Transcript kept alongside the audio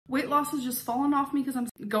Weight loss is just falling off me because I'm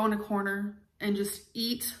going a corner and just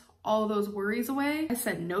eat all those worries away. I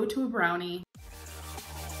said no to a brownie.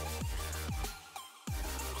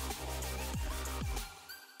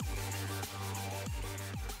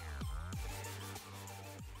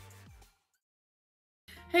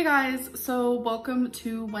 Hey guys, so welcome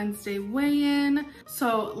to Wednesday weigh-in.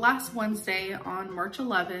 So last Wednesday on March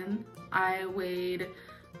 11, I weighed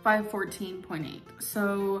 514.8.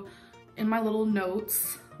 So in my little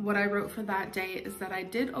notes, what I wrote for that day is that I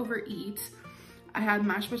did overeat. I had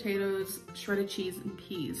mashed potatoes, shredded cheese, and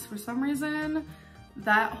peas. For some reason,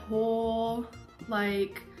 that whole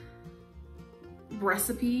like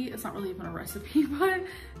recipe, it's not really even a recipe, but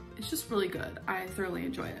it's just really good. I thoroughly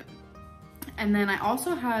enjoy it. And then I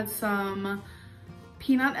also had some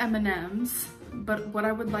peanut M&Ms, but what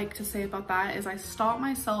I would like to say about that is I stopped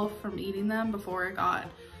myself from eating them before it got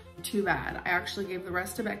too bad. I actually gave the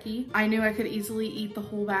rest to Becky. I knew I could easily eat the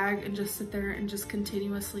whole bag and just sit there and just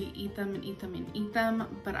continuously eat them and eat them and eat them,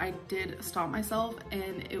 but I did stop myself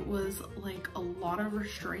and it was like a lot of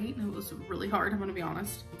restraint and it was really hard, I'm gonna be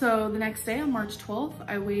honest. So the next day on March 12th,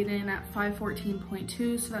 I weighed in at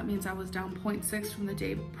 514.2, so that means I was down 0.6 from the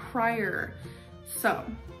day prior. So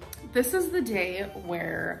this is the day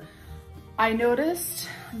where I noticed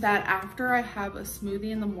that after I have a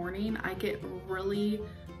smoothie in the morning, I get really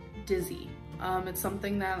dizzy. It's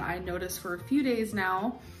something that I noticed for a few days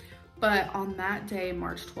now, but on that day,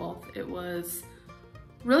 March 12th, it was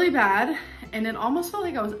really bad and it almost felt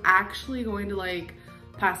like I was actually going to like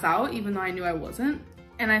pass out even though I knew I wasn't.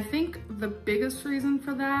 And I think the biggest reason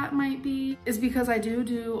for that might be is because I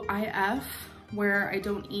do IF where I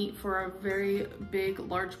don't eat for a very big,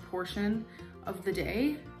 large portion of the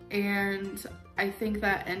day. And I think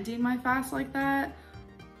that ending my fast like that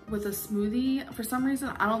with a smoothie, for some reason,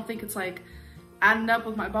 I don't think it's like adding up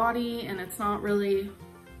with my body and it's not really,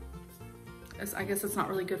 I guess it's not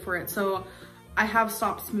really good for it. So I have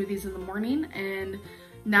stopped smoothies in the morning and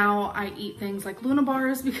now I eat things like Luna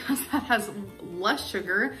bars because that has less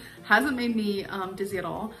sugar, hasn't made me dizzy at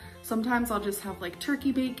all. Sometimes I'll just have like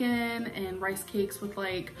turkey bacon and rice cakes with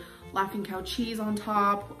like Laughing Cow cheese on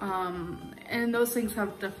top. And those things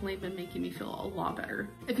have definitely been making me feel a lot better.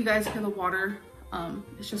 If you guys hear the water,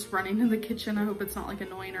 it's just running in the kitchen. I hope it's not like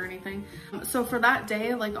annoying or anything. So for that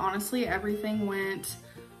day, like honestly, everything went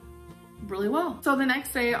really well. So the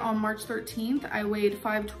next day on March 13th, I weighed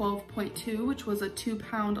 512.2, which was a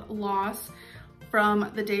 2-pound loss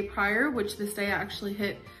from the day prior, which this day I actually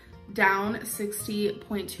hit down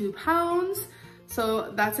 60.2 pounds.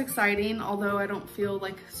 So that's exciting, although I don't feel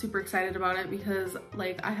like super excited about it because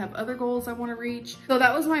like I have other goals I want to reach. So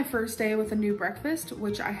that was my first day with a new breakfast,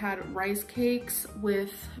 which I had rice cakes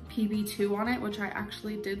with PB2 on it, which I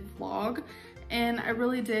actually did vlog. And I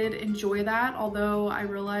really did enjoy that, although I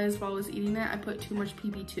realized while I was eating it, I put too much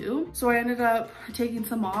PB2. So I ended up taking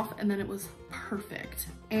some off and then it was perfect.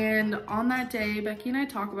 And on that day, Becky and I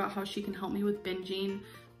talk about how she can help me with binging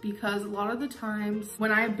because a lot of the times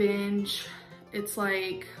when I binge, it's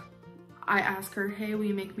like, I ask her, hey, will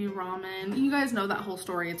you make me ramen? You guys know that whole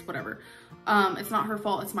story, it's whatever. It's not her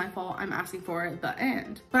fault, it's my fault, I'm asking for it at the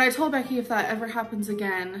end. But I told Becky if that ever happens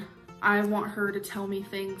again, I want her to tell me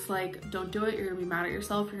things like, don't do it, you're gonna be mad at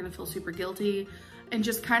yourself, you're gonna feel super guilty, and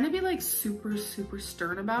just kind of be like super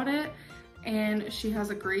stern about it. And she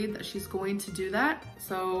has agreed that she's going to do that,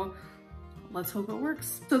 so let's hope it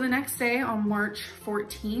works. So the next day on March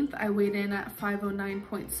 14th, I weighed in at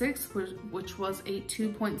 509.6, which was a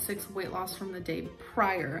 2.6 weight loss from the day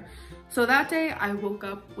prior. So that day I woke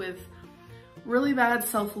up with really bad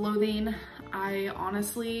self-loathing. I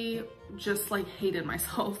honestly just like hated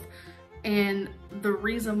myself. And the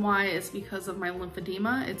reason why is because of my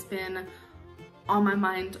lymphedema. It's been on my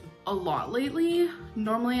mind a lot lately.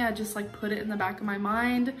 Normally I just like put it in the back of my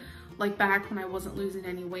mind, like back when I wasn't losing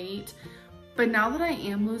any weight. But now that I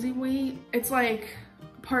am losing weight, it's like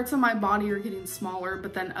parts of my body are getting smaller,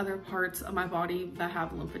 but then other parts of my body that have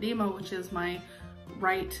lymphedema, which is my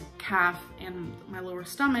right calf and my lower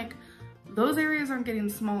stomach, those areas aren't getting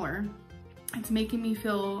smaller. It's making me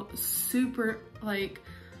feel super like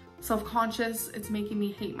self-conscious. It's making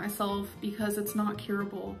me hate myself because it's not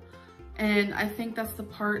curable. And I think that's the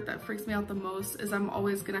part that freaks me out the most is I'm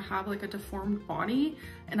always gonna have like a deformed body.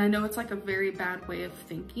 And I know it's like a very bad way of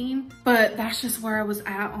thinking, but that's just where I was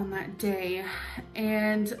at on that day.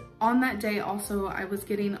 And on that day also, I was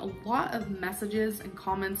getting a lot of messages and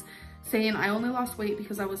comments saying I only lost weight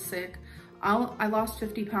because I was sick. I lost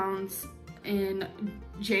 50 pounds in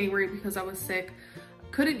January because I was sick.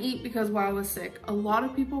 Couldn't eat because while I was sick. A lot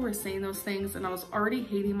of people were saying those things and I was already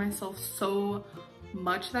hating myself so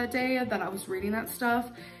much that day that I was reading that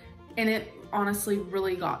stuff. And it honestly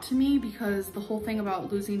really got to me because the whole thing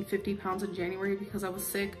about losing 50 pounds in January because I was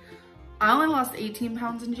sick, I only lost 18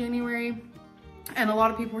 pounds in January. And a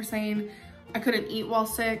lot of people were saying I couldn't eat while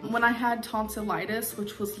sick. When I had tonsillitis,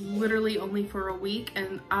 which was literally only for a week,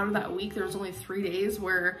 and out of that week, there was only 3 days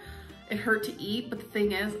where it hurt to eat. But the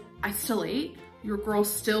thing is, I still ate. Your girl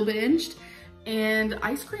still binged, and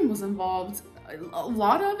ice cream was involved, a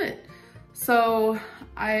lot of it. So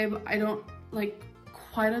I don't like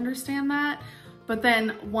quite understand that. But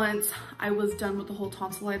then once I was done with the whole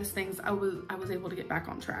tonsillitis things, I was able to get back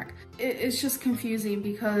on track. It's just confusing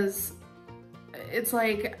because it's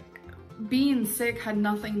like being sick had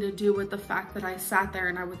nothing to do with the fact that I sat there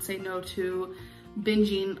and I would say no to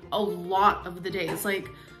binging a lot of the days. Like,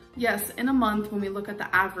 yes, in a month when we look at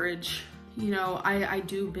the average, you know, I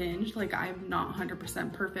do binge. Like, I'm not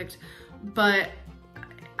 100% perfect, but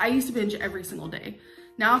I used to binge every single day.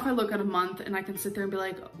 Now, if I look at a month and I can sit there and be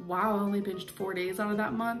like, wow, I only binged 4 days out of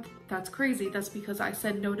that month, that's crazy. That's because I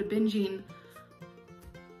said no to binging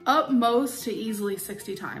up most to easily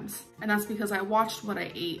 60 times. And that's because I watched what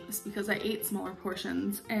I ate. It's because I ate smaller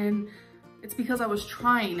portions, and it's because I was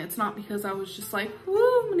trying. It's not because I was just like,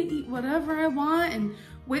 whoo, I'm gonna eat whatever I want and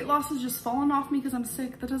weight loss is just falling off me because I'm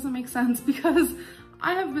sick. That doesn't make sense because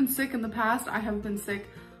I have been sick in the past. I have been sick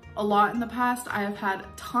a lot in the past. I have had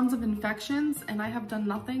tons of infections and I have done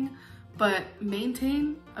nothing but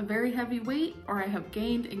maintain a very heavy weight, or I have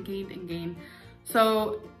gained and gained and gained.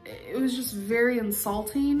 So it was just very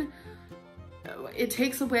insulting. It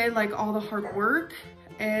takes away like all the hard work.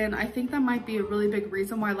 And I think that might be a really big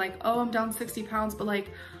reason why, like, oh, I'm down 60 pounds, but like,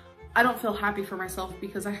 I don't feel happy for myself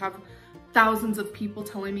because I have thousands of people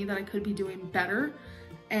telling me that I could be doing better.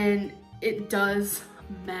 And it does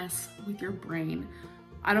mess with your brain.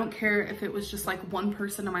 I don't care if it was just like one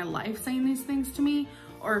person in my life saying these things to me,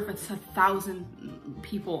 or if it's 1,000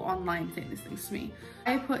 people online saying these things to me.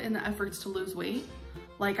 I put in the efforts to lose weight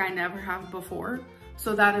like I never have before.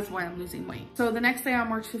 So that is why I'm losing weight. So the next day on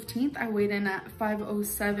March 15th, I weighed in at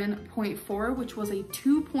 507.4, which was a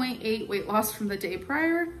 2.8 weight loss from the day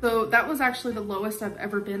prior. So that was actually the lowest I've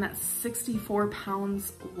ever been, at 64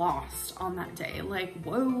 pounds lost on that day. Like,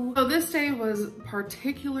 whoa. So this day was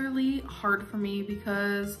particularly hard for me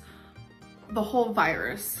because the whole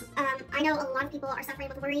virus. I know a lot of people are suffering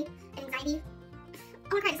with worry and anxiety. I'm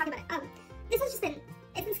gonna cry just talking about it. This has just been,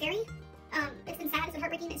 it's been scary. It's been sad, it's been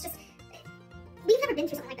heartbreaking. It's just, we've never been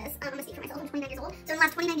through something like this. I'm gonna speak for myself, I'm 29 years old. So in the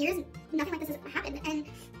last 29 years, nothing like this has happened. And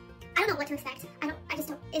I don't know what to expect. I just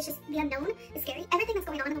don't, it's just, the unknown is scary. Everything that's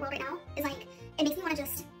going on in the world right now is like, it makes me wanna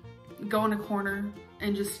just go in a corner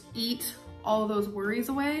and just eat all those worries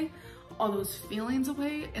away, all those feelings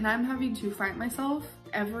away. And I'm having to fight myself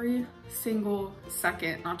every single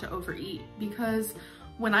second not to overeat, because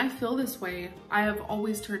when I feel this way, I have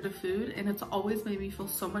always turned to food, and it's always made me feel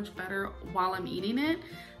so much better while I'm eating it.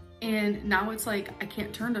 And now it's like, I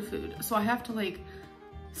can't turn to food. So I have to like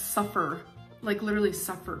suffer, like literally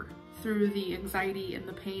suffer through the anxiety and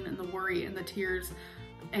the pain and the worry and the tears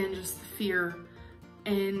and just the fear.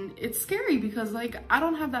 And it's scary because like, I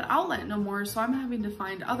don't have that outlet no more. So I'm having to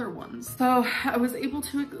find other ones. So I was able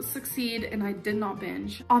to succeed and I did not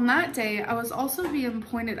binge. On that day, I was also being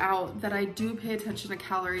pointed out that I do pay attention to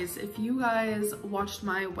calories. If you guys watched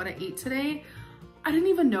my what I ate today, I didn't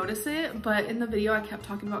even notice it, but in the video I kept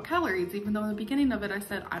talking about calories, even though in the beginning of it I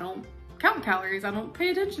said I don't count calories, I don't pay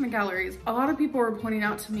attention to calories. A lot of people were pointing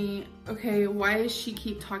out to me, okay, why does she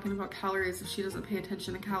keep talking about calories if she doesn't pay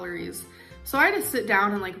attention to calories? So I had to sit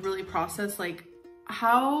down and like really process, like,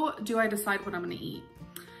 how do I decide what I'm gonna eat?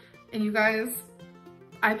 And you guys,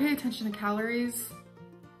 I pay attention to calories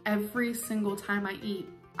every single time I eat.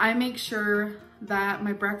 I make sure that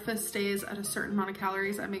my breakfast stays at a certain amount of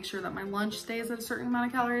calories. I make sure that my lunch stays at a certain amount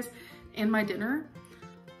of calories, and my dinner.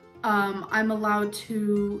 I'm allowed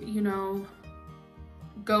to, you know,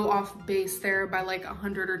 go off base there by like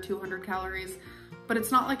 100 or 200 calories, but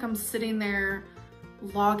it's not like I'm sitting there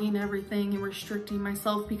logging everything and restricting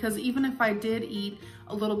myself, because even if I did eat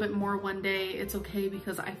a little bit more one day, it's okay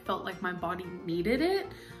because I felt like my body needed it,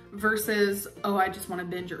 versus, oh, I just want to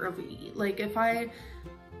binge or overeat. Like if I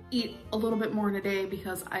eat a little bit more in a day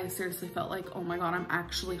because I seriously felt like, oh my God, I'm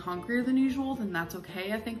actually hungrier than usual, then that's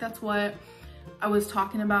okay. I think that's what I was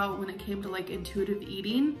talking about when it came to like intuitive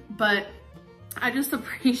eating. But I just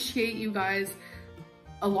appreciate you guys,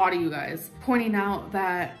 a lot of you guys, pointing out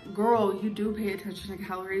that, girl, you do pay attention to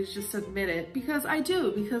calories, just admit it. Because I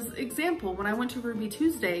do, because example, when I went to Ruby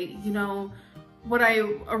Tuesday, you know, what I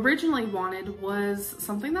originally wanted was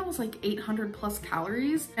something that was like 800 plus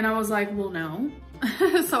calories. And I was like, well, no.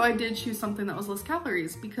 So I did choose something that was less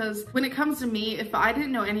calories, because when it comes to me, if I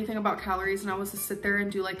didn't know anything about calories and I was to sit there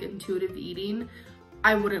and do like intuitive eating,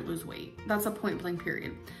 I wouldn't lose weight. That's a point blank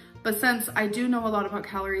period. But since I do know a lot about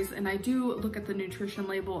calories and I do look at the nutrition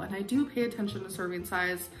label and I do pay attention to serving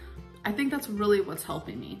size, I think that's really what's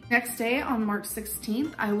helping me. Next day on March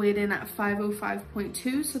 16th, I weighed in at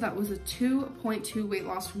 505.2. So that was a 2.2 weight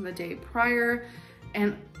loss from the day prior.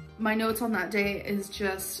 And my notes on that day is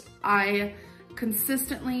just, I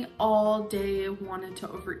consistently all day wanted to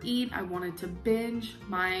overeat. I wanted to binge.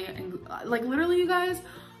 Like literally, you guys,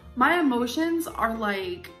 my emotions are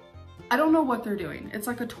like, I don't know what they're doing. It's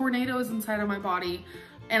like a tornado is inside of my body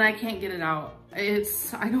and I can't get it out.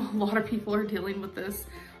 I know a lot of people are dealing with this.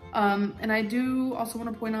 And I do also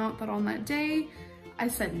want to point out that on that day, I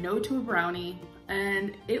said no to a brownie,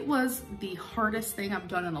 and it was the hardest thing I've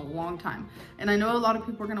done in a long time. And I know a lot of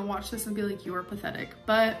people are going to watch this and be like, you are pathetic.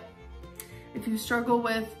 But if you struggle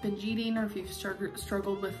with binge eating, or if you've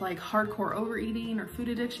struggled with like hardcore overeating or food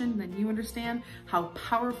addiction, then you understand how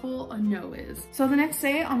powerful a no is. So the next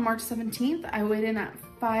day on March 17th, I weighed in at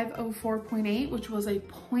 504.8, which was a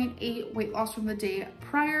 0.8 weight loss from the day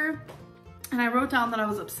prior. And I wrote down that I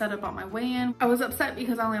was upset about my weigh-in. I was upset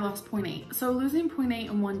because I only lost 0.8. So losing 0.8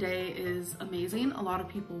 in one day is amazing. A lot of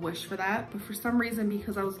people wish for that. But for some reason,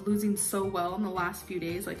 because I was losing so well in the last few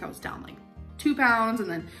days, like I was down like 2 pounds and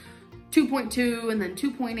then 2.2 and then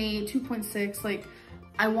 2.8, 2.6, like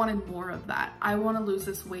I wanted more of that. I want to lose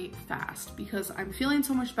this weight fast because I'm feeling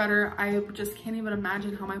so much better. I just can't even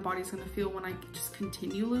imagine how my body's going to feel when I just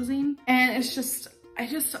continue losing. And it's just,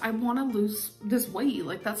 I want to lose this weight.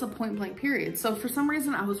 Like that's a point blank period. So for some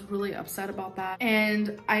reason I was really upset about that.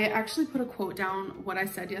 And I actually put a quote down what I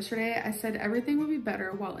said yesterday. I said everything would be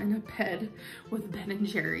better while in a bed with Ben and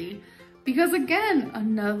Jerry. Because again,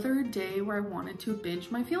 another day where I wanted to binge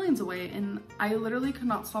my feelings away, and I literally could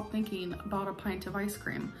not stop thinking about a pint of ice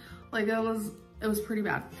cream. Like it was pretty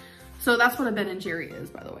bad. So that's what a Ben and Jerry is,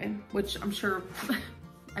 by the way, which I'm sure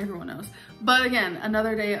everyone knows. But again,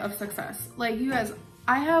 another day of success. Like you guys,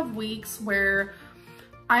 I have weeks where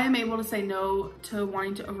I am able to say no to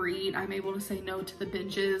wanting to overeat. I'm able to say no to the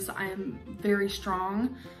binges. I am very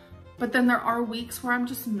strong. But then there are weeks where I'm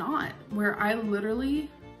just not, where I literally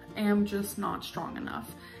am just not strong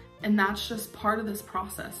enough. And that's just part of this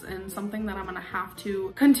process, and something that I'm gonna have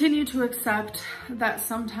to continue to accept, that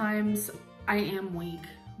sometimes I am weak.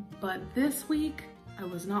 But this week, I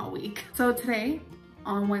was not weak. So today,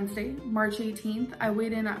 on Wednesday, March 18th, I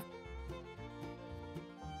weighed in at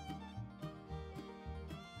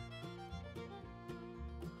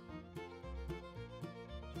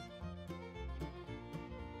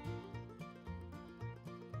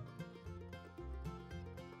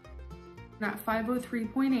at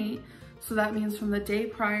 503.8. So that means from the day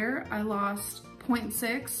prior, I lost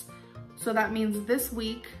 0.6. So that means this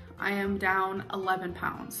week I am down 11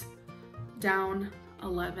 pounds, down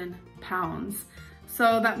 11 pounds.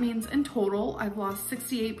 So that means in total, I've lost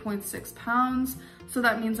 68.6 pounds. So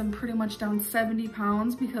that means I'm pretty much down 70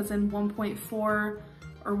 pounds, because in 1.4 or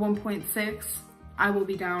 1.6, I will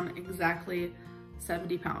be down exactly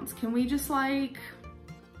 70 pounds. Can we just like,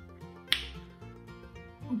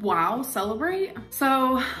 wow, celebrate?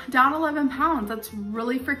 So down 11 pounds, that's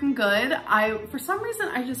really freaking good. For some reason,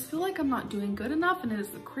 I just feel like I'm not doing good enough, and it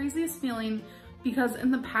is the craziest feeling, because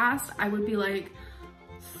in the past I would be like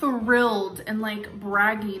thrilled and like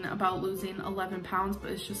bragging about losing 11 pounds,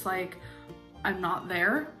 but it's just like, I'm not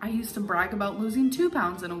there. I used to brag about losing 2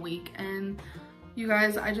 pounds in a week, and you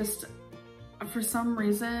guys, I just, for some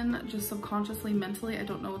reason, just subconsciously, mentally, I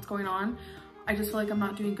don't know what's going on, I just feel like I'm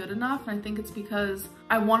not doing good enough. And I think it's because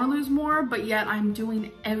I want to lose more, but yet I'm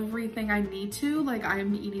doing everything I need to. Like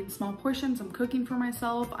I'm eating small portions, I'm cooking for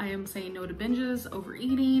myself, I am saying no to binges,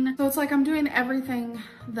 overeating. So it's like I'm doing everything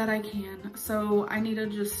that I can. So I need to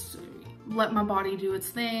just let my body do its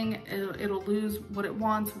thing. It'll lose what it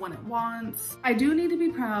wants when it wants. I do need to be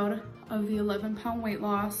proud of the 11-pound weight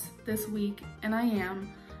loss this week, and I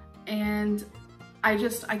am. And I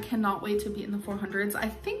cannot wait to be in the 400s. I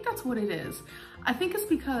think that's what it is. I think it's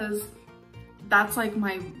because that's like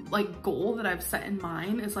my goal that I've set in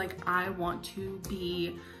mind, is like, I want to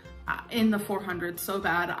be in the 400s so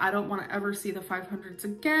bad. I don't want to ever see the 500s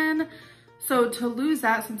again. So to lose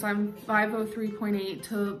that, since I'm 503.8,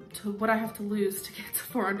 to what I have to lose to get to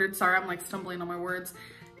 400, sorry, I'm like stumbling on my words,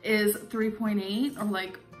 is 3.8 or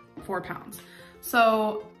like 4 pounds.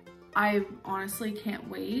 So I honestly can't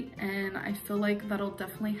wait, and I feel like that'll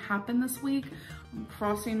definitely happen this week. I'm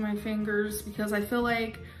crossing my fingers, because I feel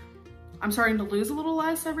like I'm starting to lose a little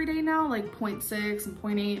less every day now, like 0.6 and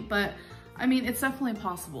 0.8, but I mean, it's definitely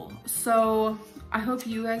possible. So I hope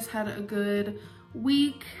you guys had a good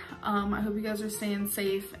week. I hope you guys are staying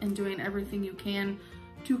safe and doing everything you can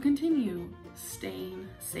to continue staying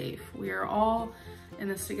safe. We are all in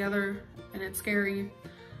this together and it's scary.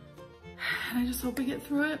 And I just hope we get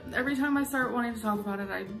through it. Every time I start wanting to talk about it,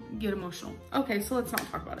 I get emotional. Okay, so let's not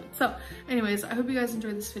talk about it. So anyways, I hope you guys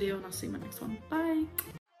enjoyed this video and I'll see you in my next one. Bye.